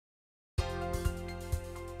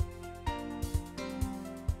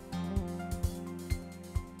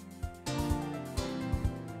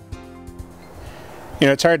You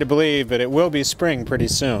know, it's hard to believe, but it will be spring pretty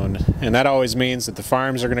soon, and that always means that the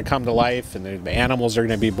farms are going to come to life and the animals are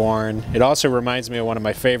going to be born. It also reminds me of one of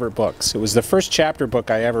my favorite books. It was the first chapter book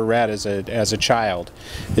I ever read as a child.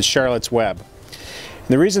 It's Charlotte's Web. And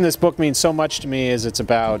the reason this book means so much to me is it's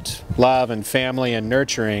about love and family and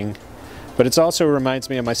nurturing, but it also reminds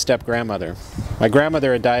me of my step-grandmother. My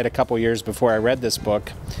grandmother had died a couple years before I read this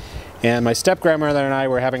book, and my step-grandmother and I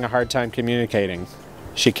were having a hard time communicating.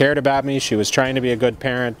 She cared about me, she was trying to be a good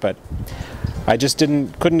parent, but I just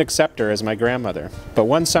couldn't accept her as my grandmother. But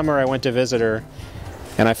one summer I went to visit her,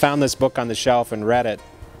 and I found this book on the shelf and read it,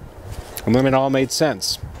 and then it all made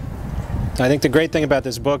sense. I think the great thing about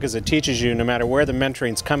this book is it teaches you no matter where the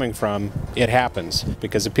mentoring's coming from, it happens,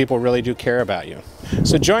 because the people really do care about you.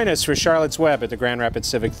 So join us for Charlotte's Web at the Grand Rapids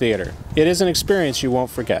Civic Theater. It is an experience you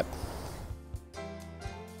won't forget.